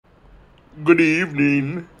Good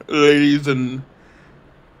evening, ladies and,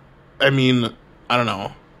 I don't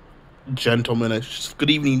know, gentlemen. Good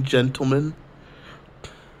evening, gentlemen.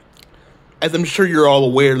 As I'm sure you're all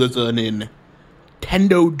aware, there's a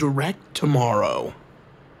Nintendo Direct tomorrow.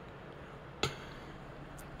 I'm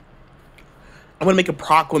going to make a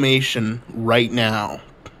proclamation right now.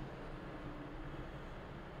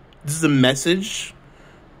 This is a message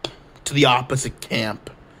to the opposite camp,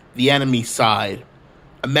 the enemy side.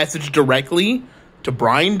 A message directly to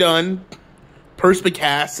Bryan Dunn,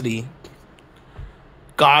 Perspicacity,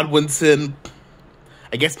 Godwinson,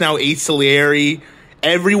 I guess now Ace Salieri,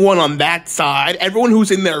 everyone on that side, everyone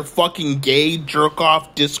who's in their fucking gay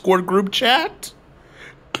jerk-off Discord group chat.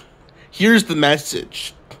 Here's the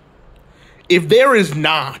message. If there is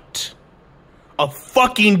not a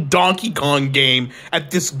fucking Donkey Kong game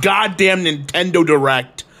at this goddamn Nintendo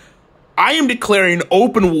Direct, I am declaring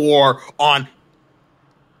open war on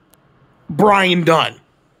Bryan Dunn.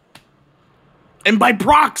 And by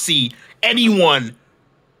proxy, anyone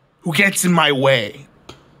who gets in my way.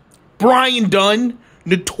 Bryan Dunn,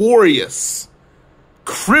 notorious,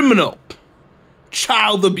 criminal,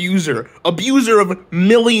 child abuser of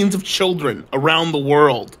millions of children around the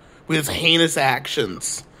world with his heinous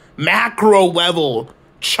actions. Macro level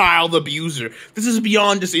child abuser. This is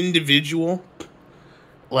beyond just individual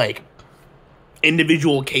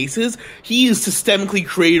cases. He has systemically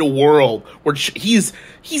created a world where he's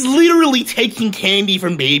literally taking candy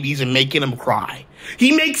from babies and making them cry.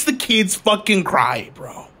 He makes the kids fucking cry,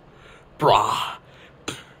 bro. Brah.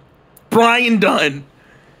 Bryan Dunn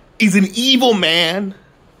is an evil man.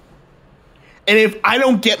 And if I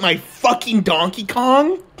don't get my fucking Donkey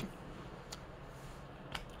Kong,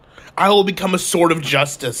 I will become a sword of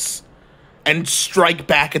justice and strike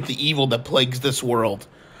back at the evil that plagues this world.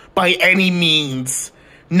 By any means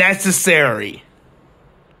necessary.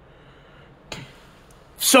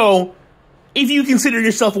 So, if you consider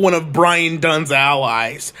yourself one of Bryan Dunn's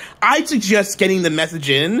allies, I'd suggest getting the message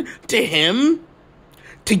in to him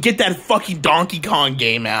to get that fucking Donkey Kong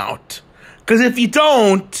game out. Because if you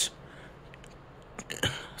don't,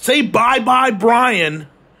 say bye-bye, Bryan.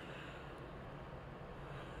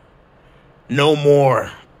 No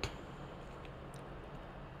more.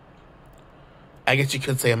 I guess you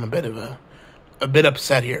could say I'm a bit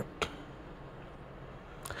upset here.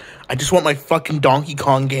 I just want my fucking Donkey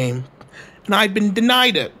Kong game, and I've been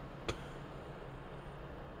denied it.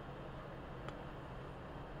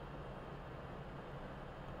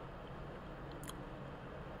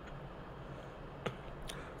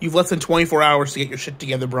 You've less than 24 hours to get your shit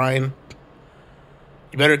together, Bryan.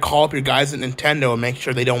 You better call up your guys at Nintendo and make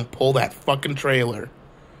sure they don't pull that fucking trailer.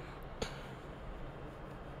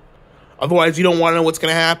 Otherwise, you don't want to know what's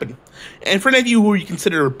going to happen. And for any of you who you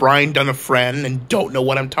consider Bryan Dunn a friend and don't know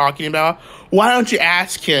what I'm talking about, why don't you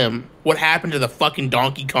ask him what happened to the fucking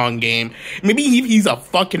Donkey Kong game? Maybe if he's a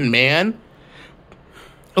fucking man,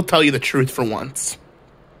 he'll tell you the truth for once.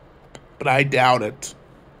 But I doubt it.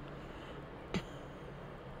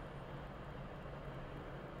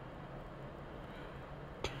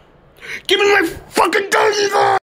 Give me my fucking Donkey Kong!